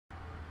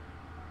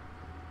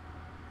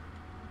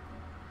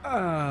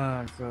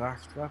It's the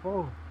last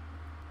level.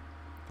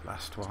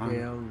 Last one.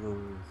 Still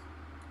lose.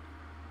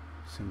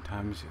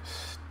 Sometimes you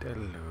still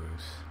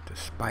lose,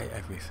 despite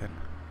everything.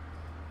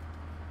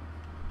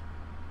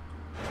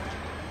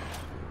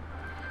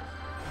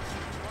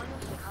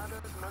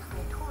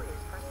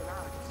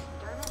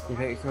 Do you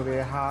think it's going to be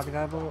a hard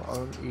level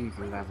or an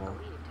easy level?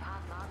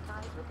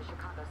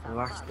 The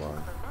last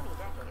one.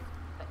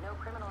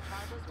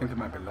 I think it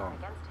might be long.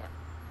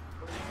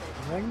 I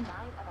think?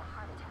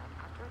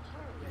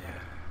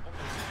 Yeah.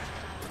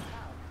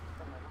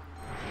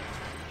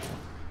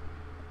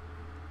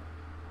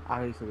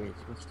 I used to be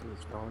switched to the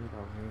story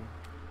down here.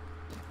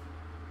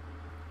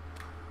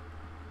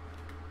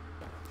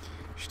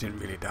 She didn't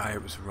really die,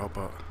 it was a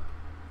robot.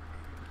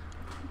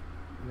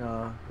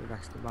 No, the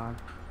rest of man.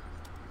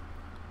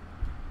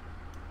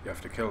 You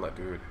have to kill that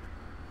dude.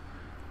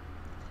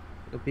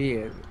 The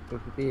beard, the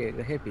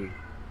hippie.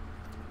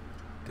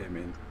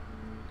 Damien.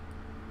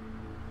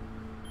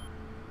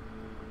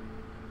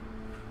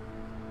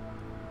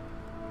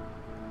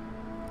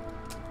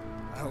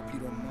 I hope you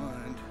don't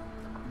mind.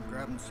 I'm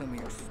grabbing some of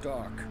your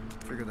stock.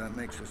 Figure that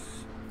makes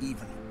us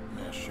even.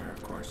 Yeah, sure,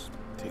 of course.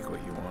 Take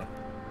what you want.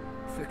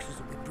 Fixes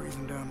will be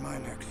breathing down my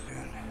neck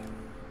soon.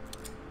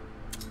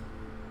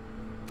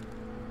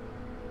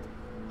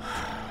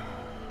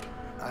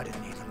 I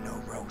didn't even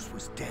know Rose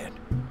was dead.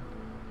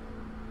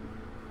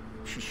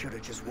 She should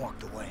have just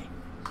walked away.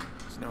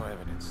 There's no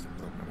evidence that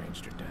Bloom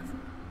arranged her death.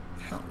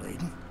 Hell,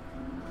 Aiden.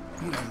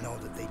 You don't know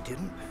that they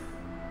didn't.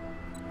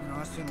 You know,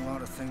 I've seen a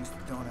lot of things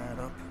that don't add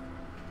up.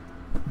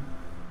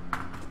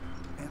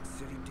 Ant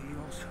City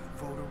deals,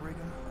 voter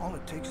rigging. All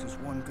it takes is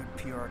one good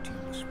PR team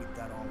to sweep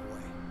that all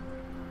away.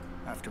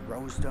 After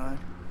Rose died,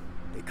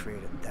 they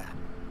created that.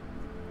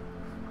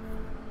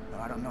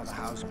 Now, I don't know the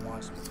hows and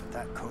whys of it, but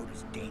that code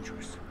is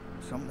dangerous.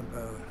 Something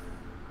about...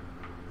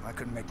 I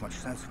couldn't make much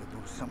sense of it, but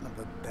it was something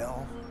about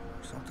Bell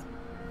or something.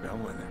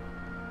 Bellwether.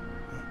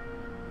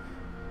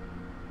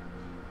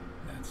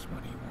 That's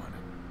what he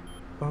wanted.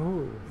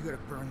 Oh. You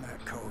gotta burn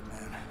that code,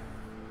 man.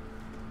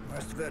 The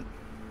rest of it,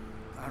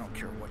 I don't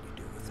care what you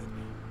do with it.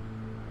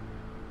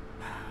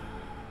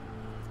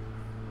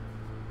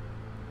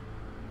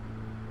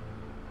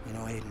 You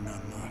know, Aiden,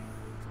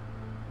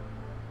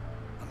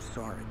 I'm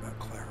sorry about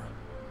Clara.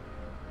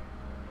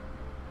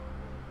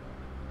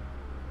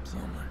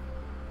 Somewhere.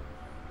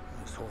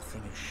 This whole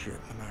thing is shit,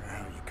 no matter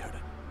how you cut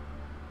it.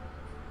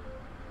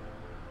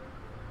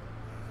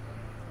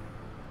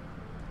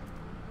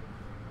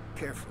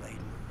 Careful,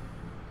 Aiden.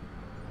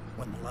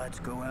 When the lights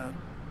go out,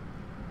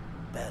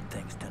 bad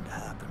things tend to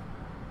happen.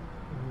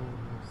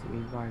 Oh, see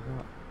why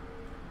not?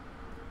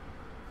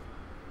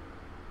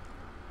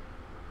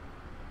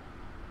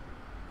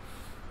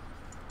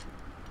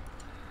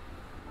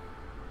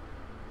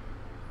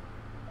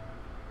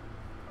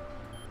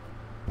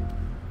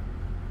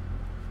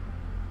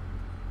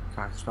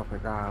 Can't stop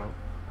it now.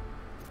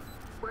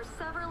 Where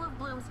several of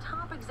Bloom's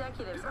top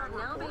executives are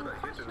now being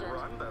questioned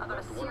about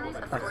a series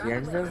of That's the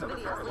end of it?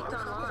 videos leaked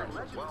online.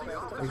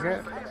 Is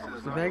it?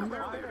 The thing?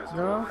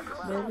 No?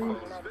 Maybe?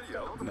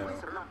 No.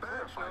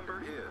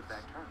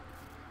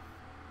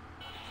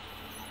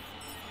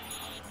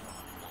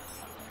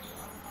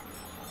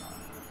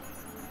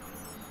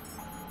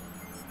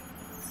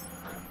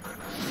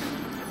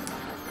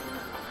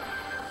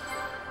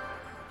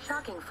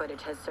 Shocking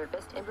footage has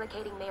surfaced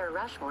implicating Mayor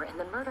Rushmore in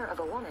the murder of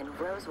a woman,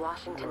 Rose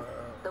Washington.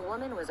 The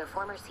woman was a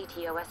former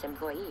CTOS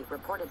employee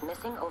reported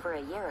missing over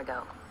a year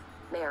ago.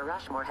 Mayor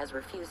Rushmore has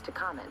refused to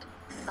comment,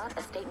 but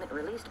a statement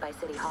released by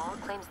City Hall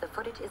claims the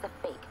footage is a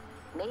fake,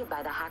 made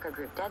by the hacker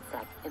group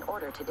DedSec in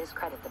order to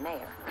discredit the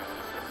mayor.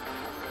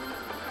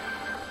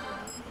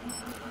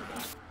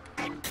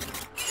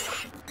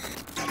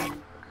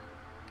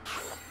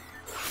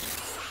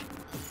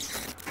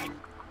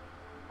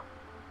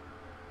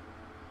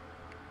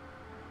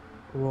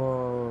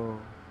 Whoa.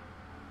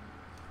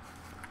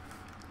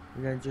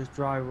 And then just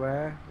drive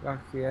where? Back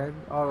the end?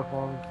 All the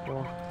forms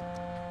for.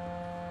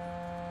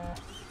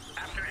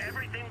 After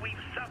everything we've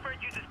suffered,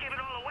 you just give it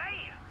all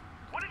away?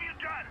 What have you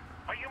done?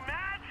 Are you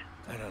mad?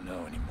 I don't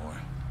know anymore.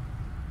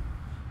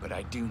 But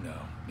I do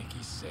know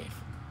Nikki's safe.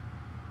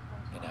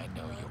 And I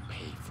know you'll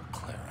pay for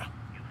Clara.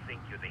 You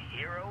think you're the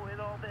hero in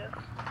all this?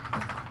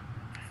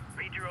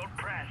 Read your own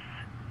press.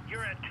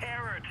 You're a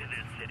terror to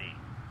this city.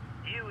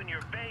 You and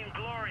your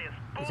vainglorious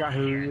bullshit. Is that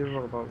who you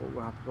were about what we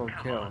have to go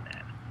Come kill? on,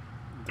 then.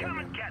 Come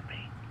and get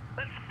me.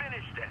 Let's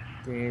finish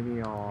this.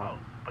 Damien. Oh,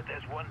 but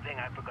there's one thing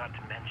I forgot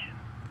to mention.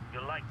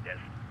 You'll like this.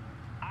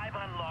 I've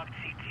unlocked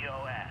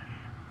CTOS.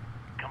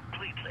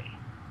 Completely.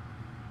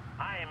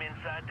 I am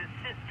inside the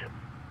system.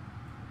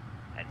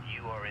 And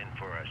you are in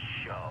for a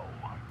show.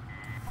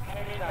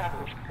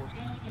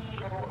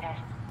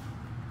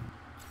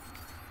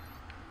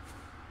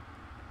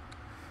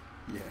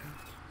 Yeah.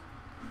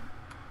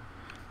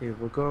 Here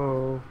we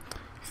go.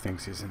 He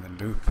thinks he's in the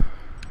loop,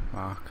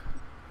 Mark.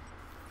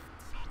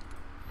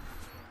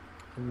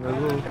 In the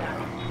loop.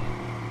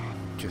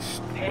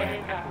 Just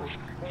when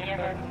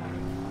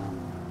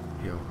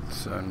your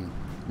son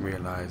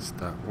realised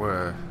that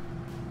we're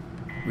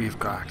We've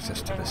got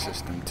access to the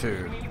system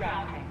too.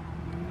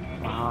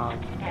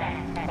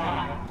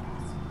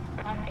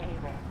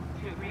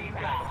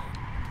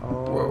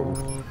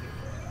 Oh.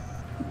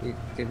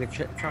 Did the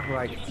track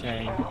rate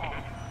change?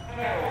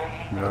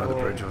 No, the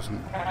bridge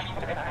wasn't.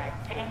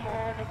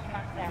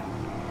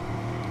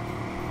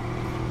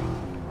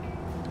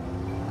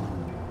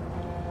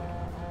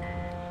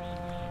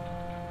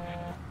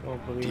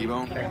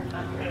 T-Bone? So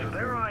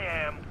there I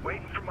am,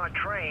 waiting for my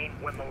train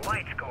when the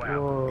lights go out.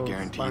 Whoa, I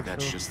guarantee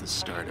that's just the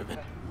start of it.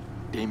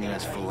 Damien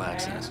has full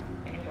access.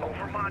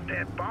 Over my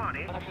dead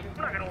body, I'm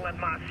not gonna let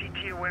my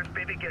CTOS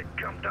baby get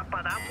gummed up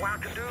by that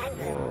wackadoodle.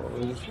 Whoa,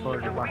 he's for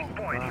There's the a weak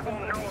point he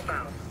won't know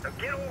about. Now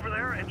get over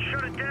there and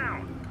shut it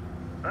down.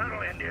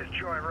 That'll end his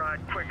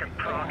joyride quick and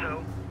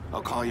pronto.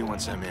 I'll call you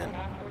once I'm in.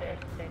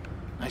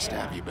 Nice to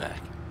have you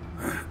back.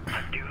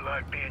 I do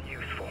like being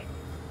useful.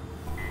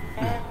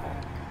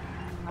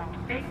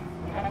 Do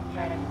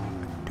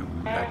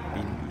like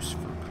being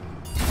useful.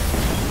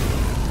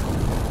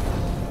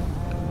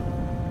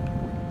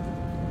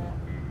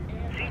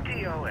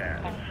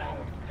 CTOS.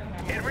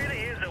 It really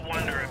is a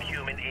wonder of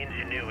human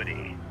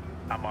ingenuity.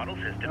 A model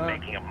system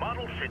making a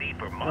model city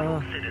for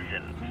model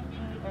citizens.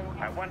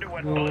 I wonder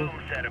what Bloom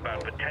said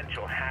about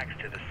potential hacks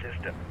to the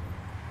system.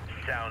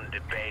 Sound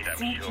debate,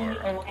 I'm sure.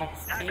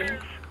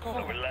 Hackers?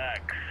 Oh,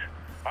 relax.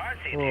 Our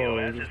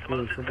CTOS is the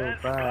most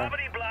advanced blah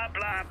blah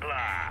blah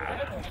blah.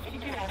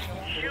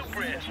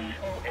 Hubris,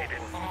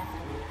 Aiden.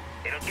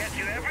 It'll get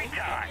you every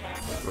time.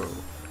 Whoa.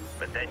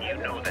 But then you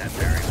know that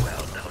very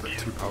well, don't you?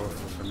 Too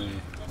powerful for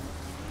me.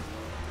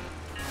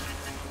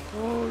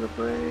 Oh, the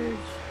bridge.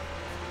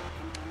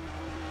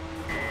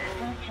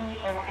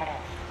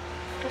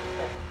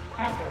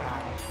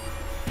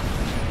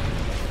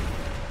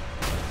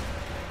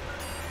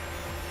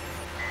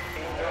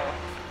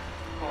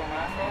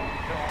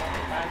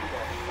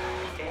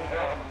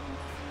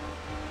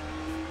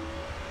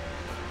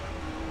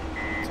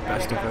 It's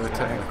best if I would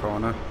take the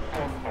corner.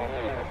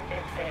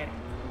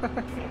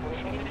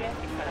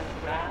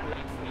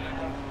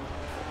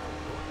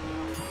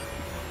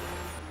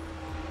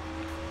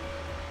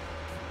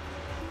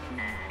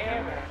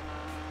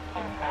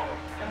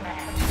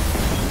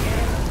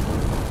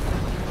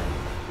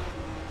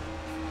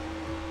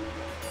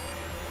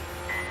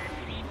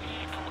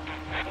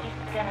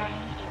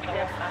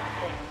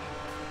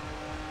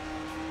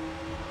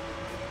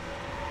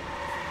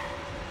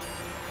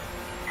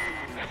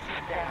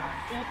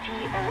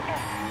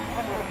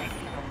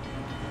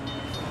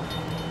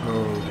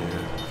 Oh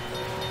dear.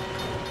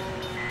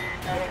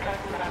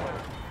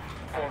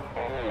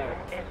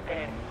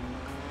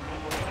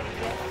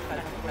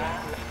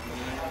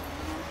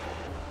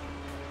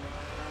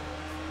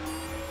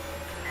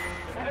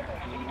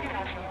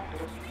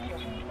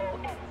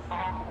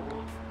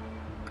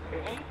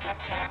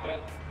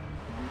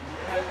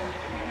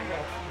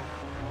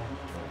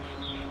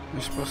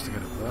 You're supposed to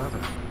get up there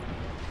then.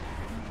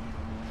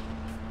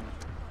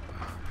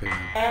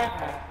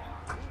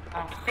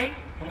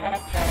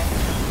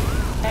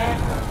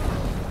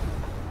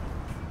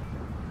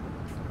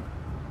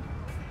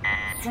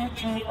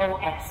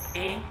 CTOS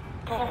being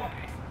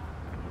covered.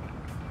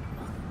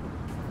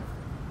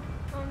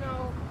 Oh no.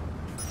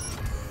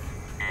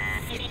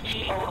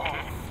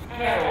 CTOS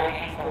 0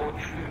変更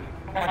中。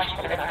お待ちく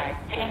ださい。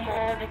変更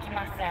できま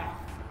せん。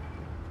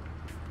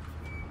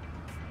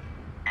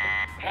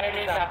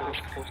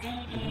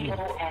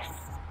CTOS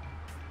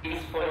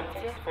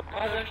dispositif for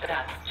other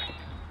tasks.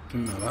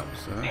 Didn't know that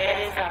was there.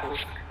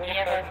 Перезапуск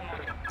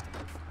невозможен.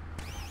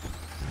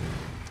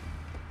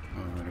 Oh, I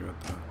already got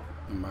that.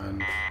 Mine.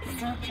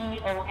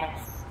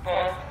 CTOS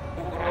for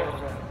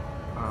ugrozę.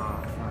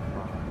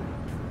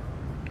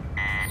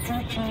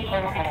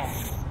 CTOS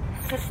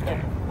system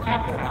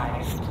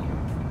compromised.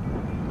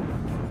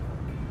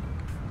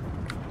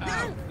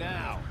 Out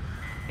now!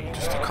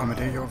 Just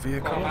accommodate your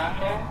vehicle.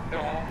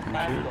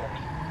 Thank you.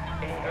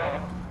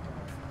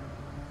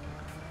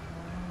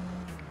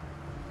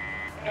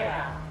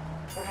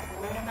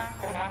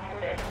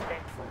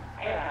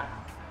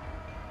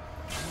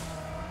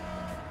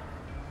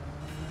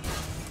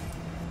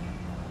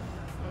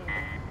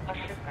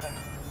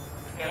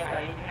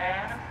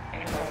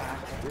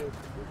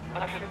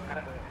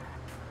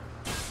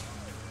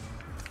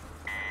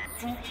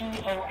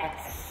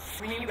 CTOS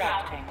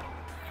rerouting.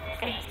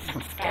 Face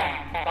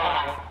stand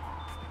by.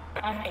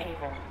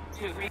 Unable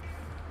to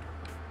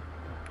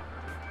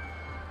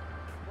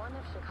One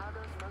of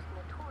Chicago's most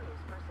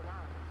notorious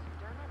personalities,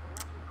 Dermot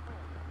Lucky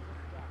Quinn,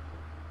 is dead.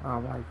 Oh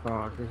my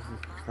god, this is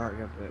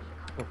starting a bit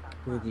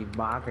bloody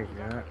bad,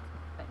 isn't it?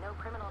 But no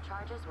criminal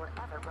charges were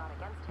ever brought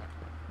against him.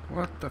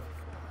 What the?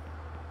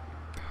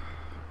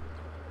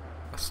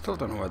 I still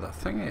don't know where that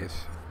thing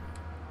is.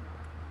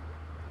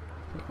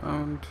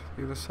 Around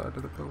the other side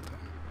of the building.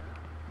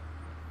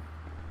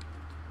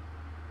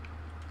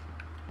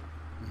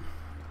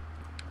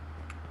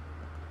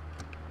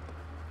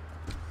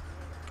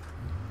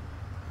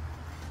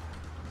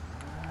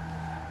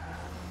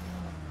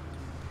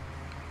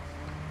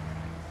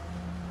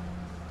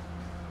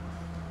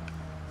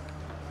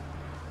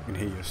 I can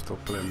hear you still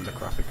playing the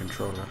crappy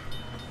controller.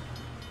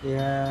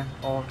 Yeah,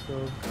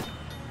 also.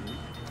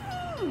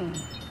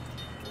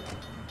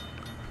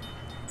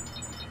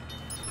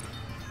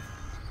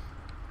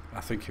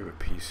 I think you're a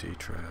PC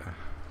trader.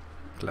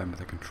 Playing with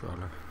the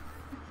controller.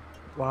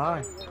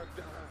 Why?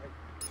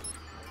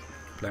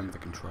 Playing with the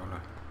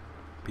controller.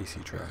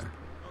 PC trader.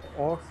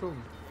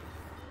 Awesome.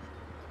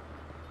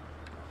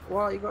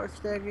 Well, you got to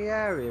stay in the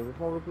area with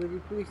all the bloody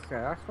police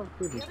there. That's not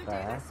bloody The other day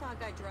I fair. saw a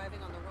guy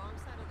driving on the wrong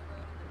side of the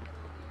road in the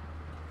middle of the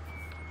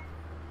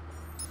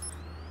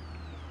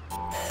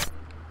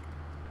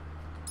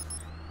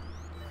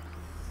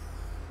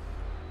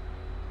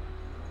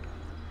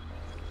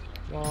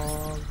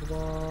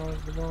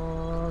Come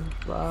on,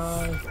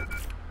 bye.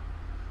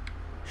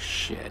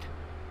 Shit.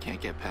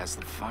 Can't get past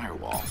the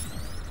firewall.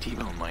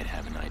 T-Bone might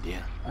have an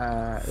idea.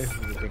 This is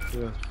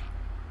ridiculous.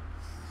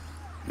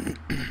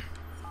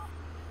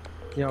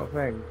 You don't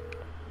think?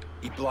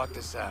 He blocked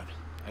us out.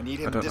 I need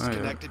him I don't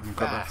disconnected know.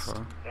 Got that fast.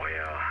 far.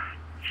 Well,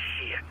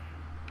 shit.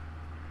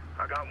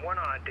 I got one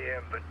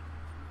idea, but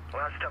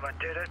last time I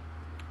did it,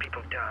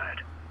 people died.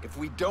 If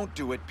we don't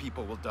do it,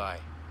 people will die.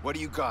 What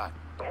do you got?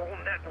 The whole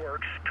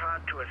network's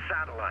tied to a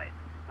satellite.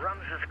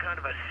 Runs as kind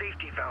of a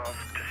safety valve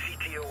to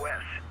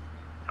CTOS.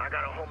 I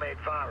got a homemade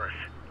virus.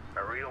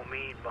 A real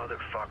mean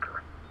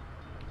motherfucker.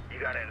 You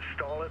gotta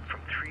install it from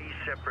 3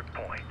 separate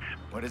points.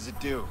 What does it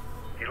do?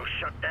 It'll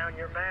shut down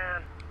your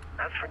man.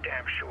 That's for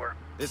damn sure.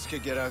 This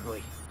could get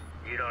ugly.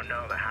 You don't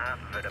know the half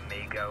of it,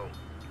 amigo.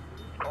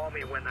 Call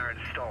me when they're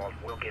installed.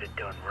 We'll get it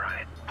done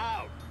right.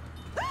 Out!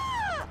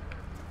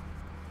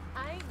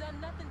 I ain't done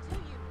nothing to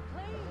you.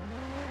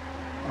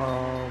 Please.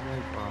 Oh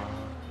my god.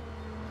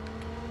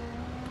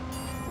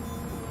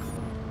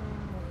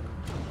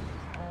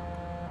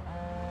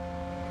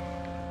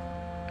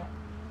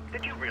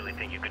 Did you really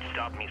think you could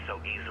stop me so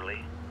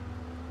easily?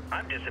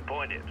 I'm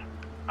disappointed.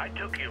 I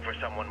took you for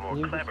someone more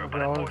You clever, just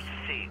but I'm don't- forced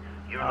to see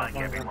you're like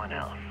everyone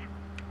else.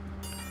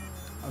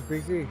 I'm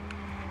busy.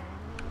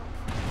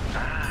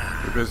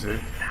 You're busy.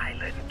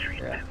 Silent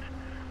treatment.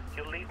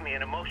 You'll leave me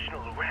an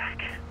emotional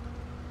wreck.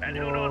 And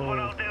who knows what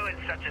I'll do in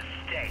such a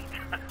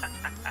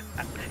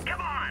state.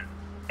 Come on!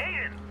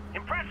 Aiden,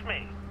 impress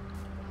me!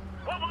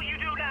 What will you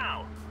do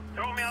now?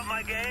 Throw me out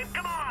my game?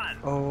 Come on!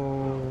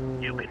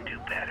 Oh. You can do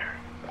better.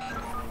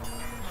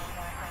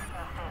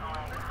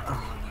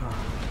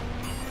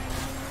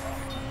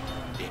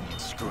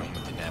 Damien's screwing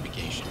with the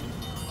navigation.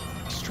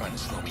 He's trying to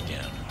slow me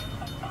down.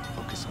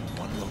 Focus on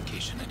one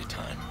location at a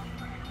time.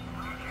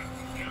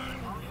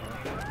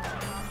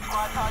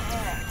 Squad on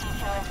unit.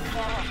 CTOS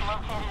scanner is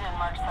located and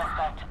marked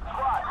suspect.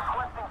 Squad,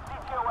 requesting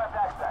CTOS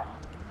access.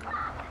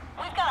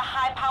 We've got a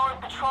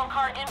high-powered patrol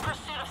car in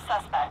pursuit of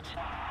suspect.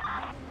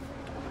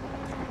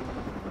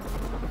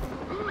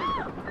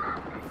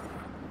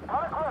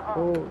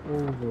 Oh,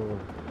 no.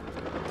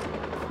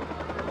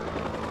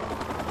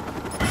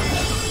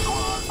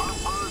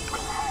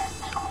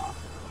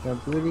 The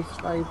bloody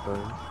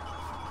sniper.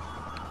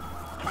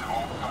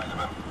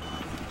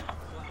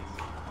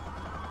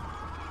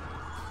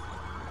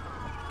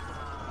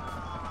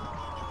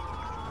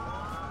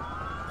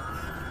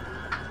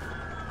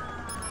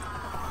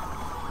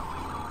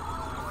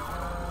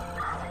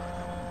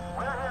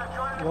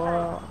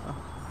 What?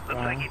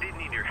 Looks like you didn't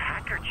need your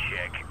hacker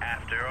check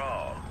after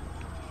all.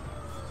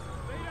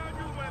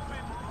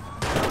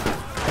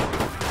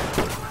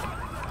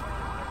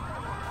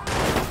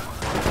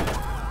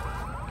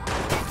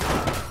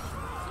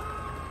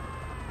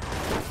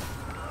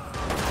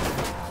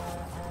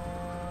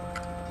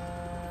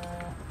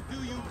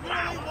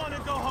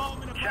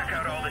 Check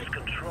out all this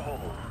control.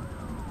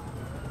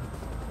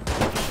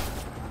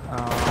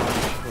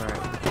 Oh,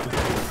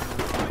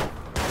 right.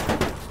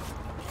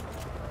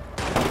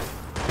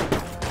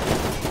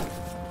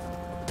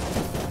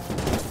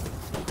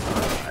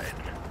 Alright.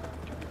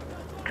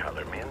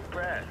 Color me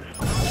impressed.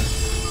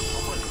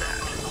 What was that?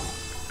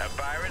 A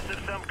virus of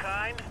some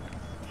kind?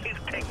 He's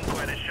taking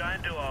quite a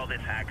shine to all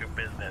this hacker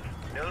business.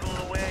 Noodle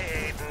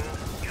away,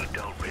 Aiden. You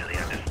don't really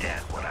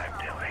understand what I'm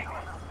doing.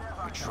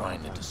 We're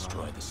trying to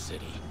destroy the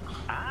city.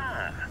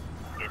 Ah,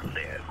 it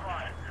lives.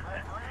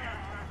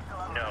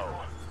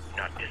 No,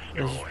 not This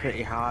is destroy.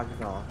 pretty hard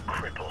though.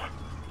 Cripple.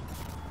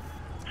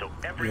 So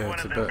every Yeah, one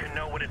it's of a them bit- can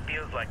know what it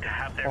feels like to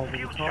have their Over the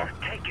future top.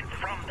 taken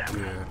from them.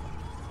 Yeah.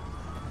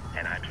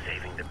 And I'm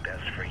saving the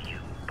best for you,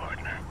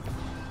 partner.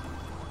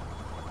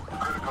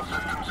 Critical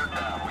systems are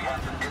down. We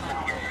have to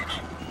disengage.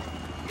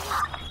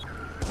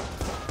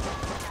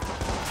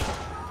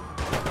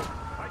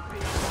 I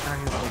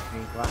can take me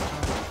black.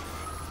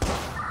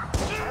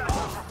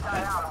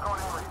 I'm going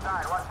to the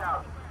side. Watch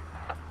out.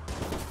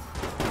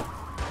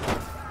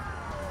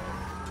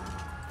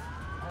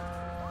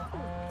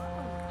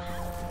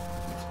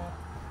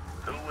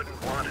 Who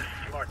wouldn't want a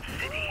smart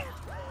city?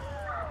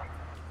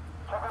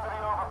 Check into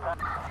the overpass.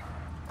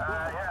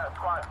 Yeah,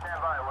 squad,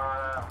 stand by.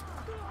 We're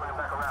putting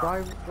back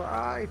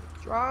around.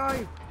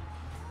 Drive!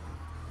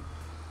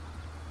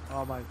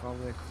 Oh my god,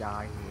 we're gonna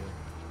die here.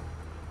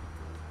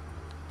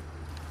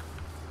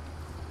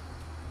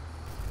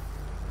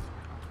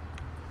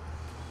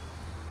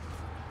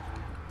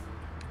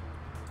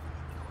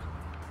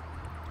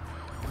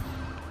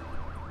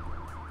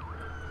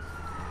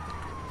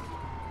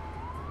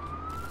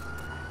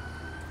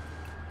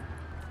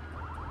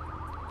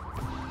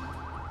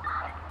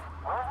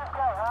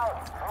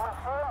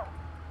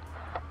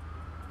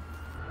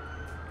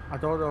 I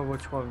don't know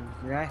which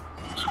one's next.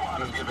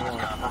 Squad is giving us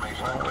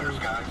confirmation of clear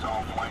skies.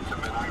 All flights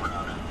have been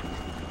rerouted.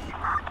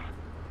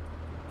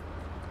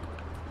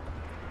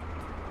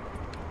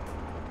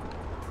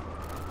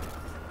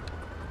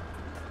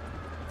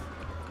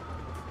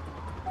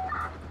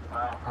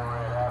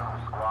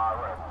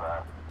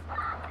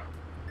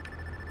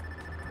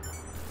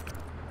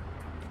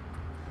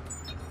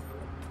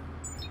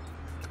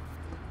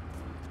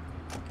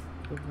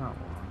 What's that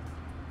one?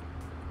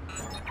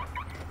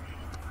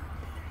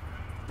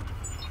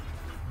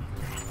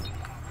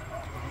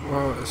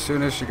 Well, as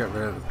soon as you get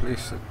rid of the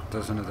police, it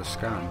does another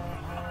scan.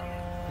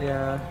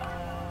 Yeah.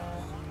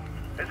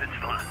 This is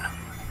fun.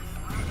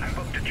 I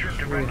booked a trip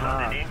to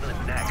Redmond in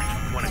England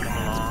next. Want to come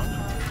along?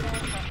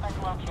 Suspect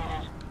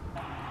located.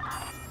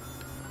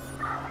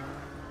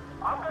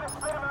 I'm gonna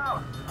spit him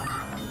out.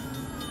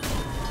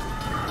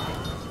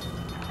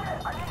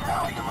 I need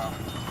help. Pick him up.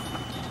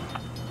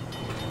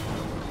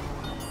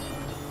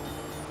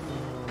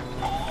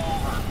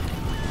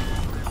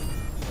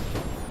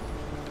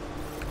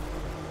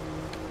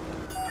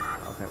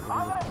 Okay,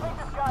 I'm gonna take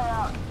this guy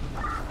out.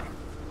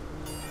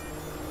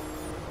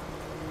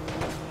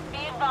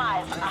 Be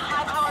advised, a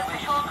high-powered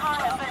patrol car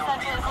has been sent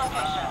to his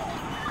location.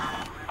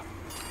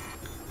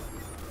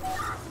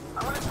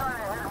 I'm gonna try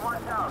to hit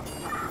one out.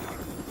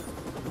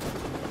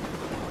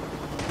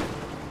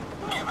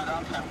 Give it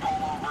up and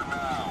pull over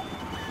now.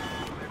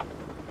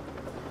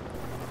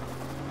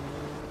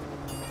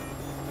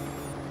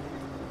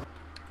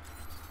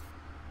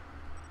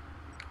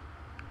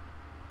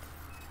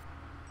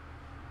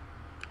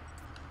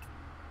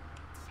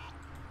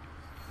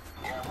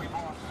 Yeah, we've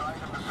lost sight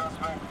of the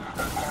suspect.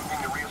 They're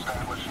attempting to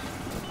reestablish.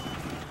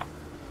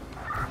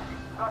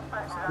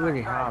 it's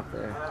really hard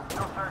there.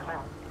 Still searching.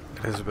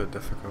 It is a bit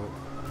difficult.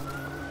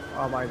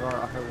 Oh my god,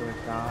 I think we're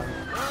gonna die.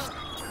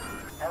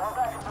 And we're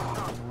back in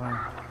pursuit.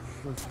 Wow.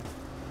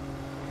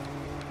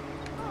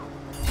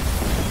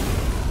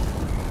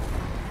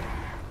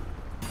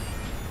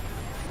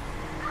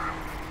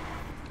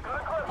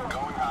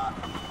 Going hot.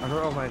 I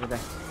don't know where the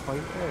next point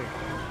is.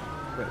 I'm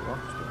a bit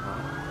lost with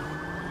that.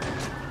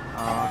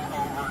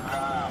 Over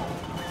now.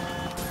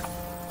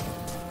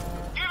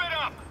 Give it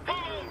up!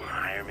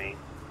 Hire me?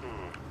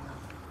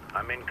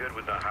 I'm in good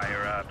with the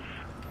higher-ups.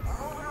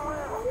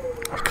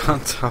 I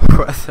can't tell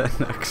where the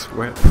next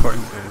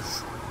waypoint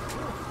is.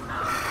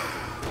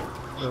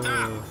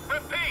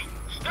 Repeat!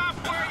 Stop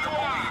where you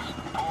are!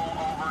 Pull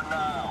over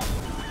now.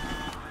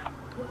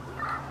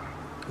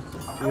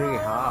 It's really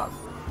hard.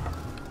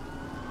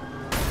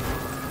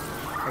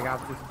 I got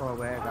this far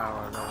away now,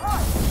 I know.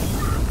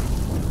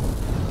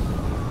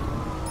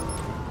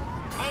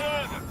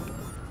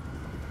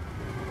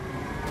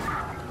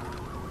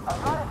 I've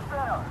got it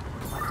down.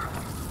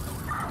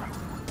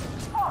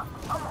 Fuck,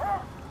 I'm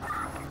hit.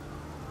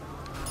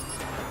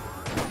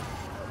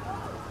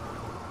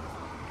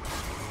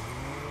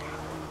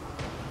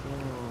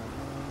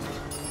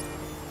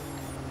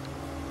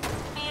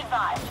 Be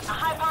advised, a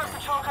high-powered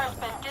patrol car has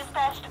been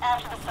dispatched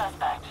after the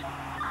suspect.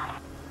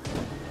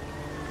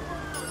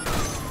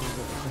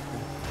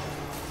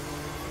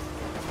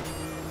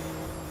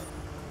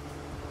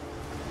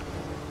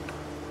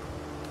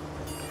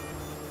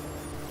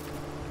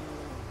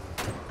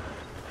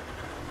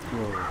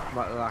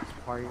 But the last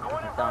point, I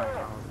died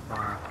all the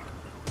time.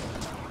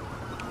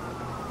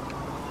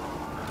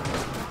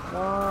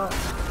 What?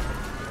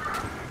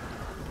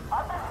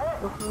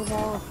 Look at them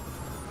all.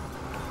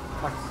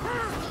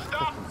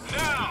 Stop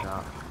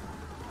now!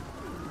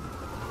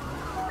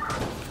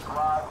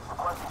 Squad,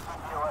 requesting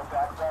CTOS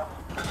access.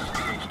 This is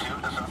DH2.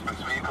 The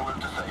suspect's vehicle is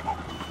disabled.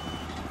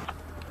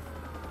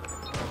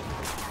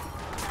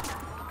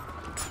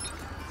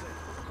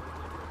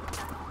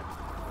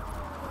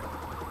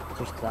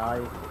 Just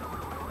die.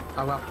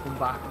 I'll have to come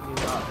back and do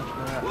that.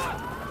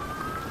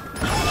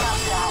 A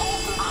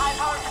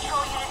high-powered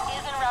patrol unit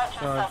is en route to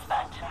the Sorry.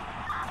 suspect.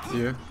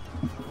 You?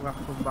 I'll have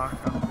to come back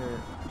after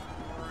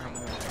I'm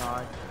gonna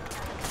die.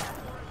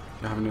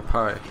 You having your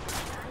pie?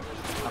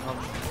 I'm having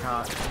a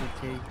car,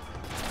 tea.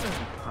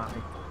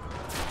 Party.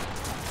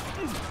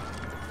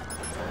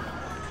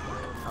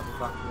 I'll be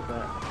back in a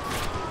bit.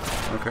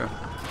 Okay.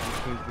 I'll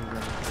keep you in a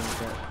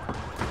bit.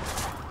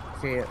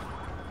 See it.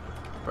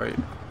 Bye.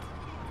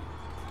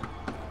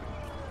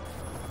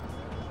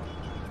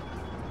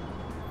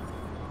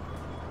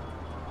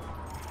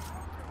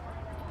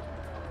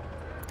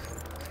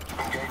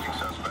 Engaging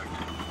suspect.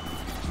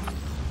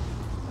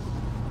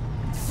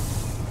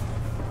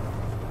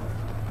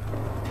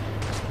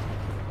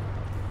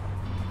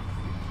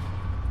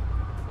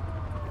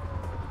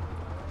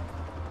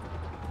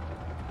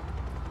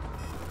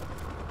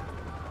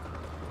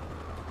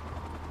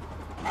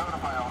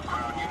 Notify all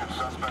ground units.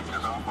 Suspect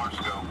is off our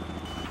scope.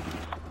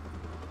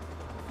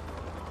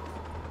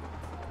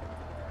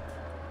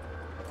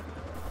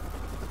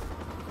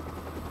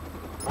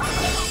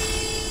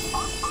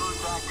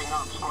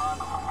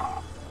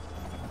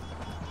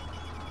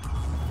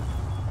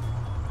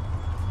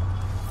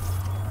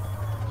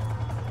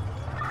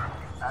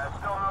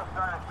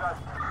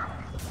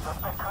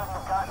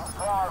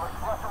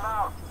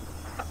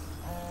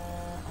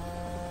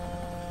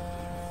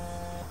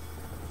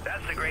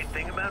 the great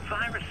thing about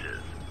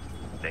viruses.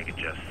 They can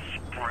just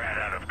spread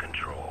out of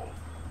control.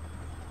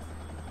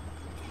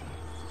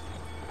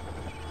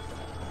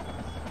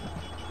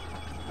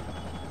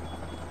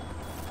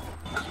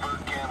 This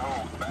bird can't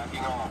hold. Backing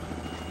off.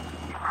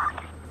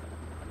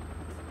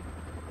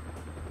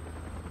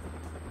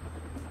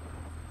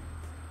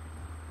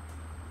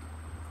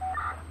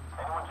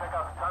 Anyone check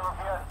out the tunnels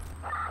yet?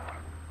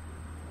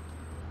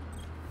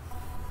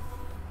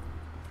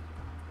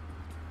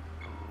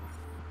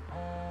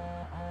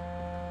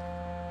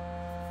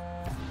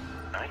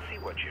 I see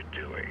what you're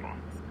doing.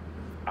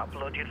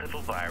 Upload your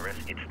little virus,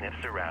 it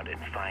sniffs around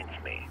and finds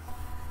me.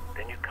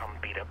 Then you come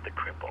beat up the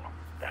cripple.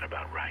 That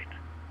about right?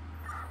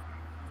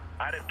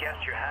 I'd have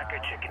guessed your hacker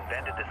chick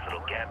invented this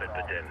little gambit,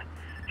 but then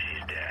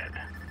she's dead.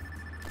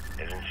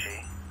 Isn't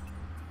she?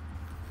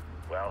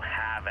 Well,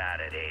 have at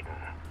it, Aiden.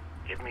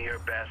 Give me your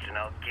best and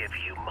I'll give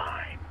you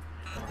mine.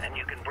 And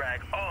you can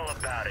brag all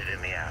about it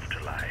in the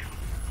afterlife.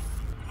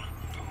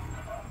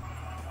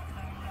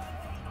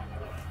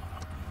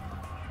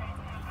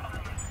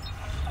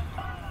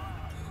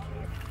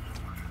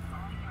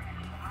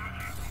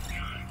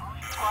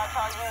 Squad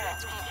all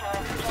units.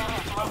 PTOS scan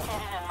is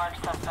located and marked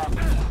suspect.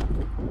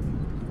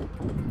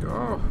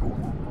 Go.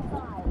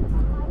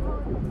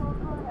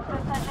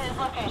 Suspect to his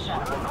location.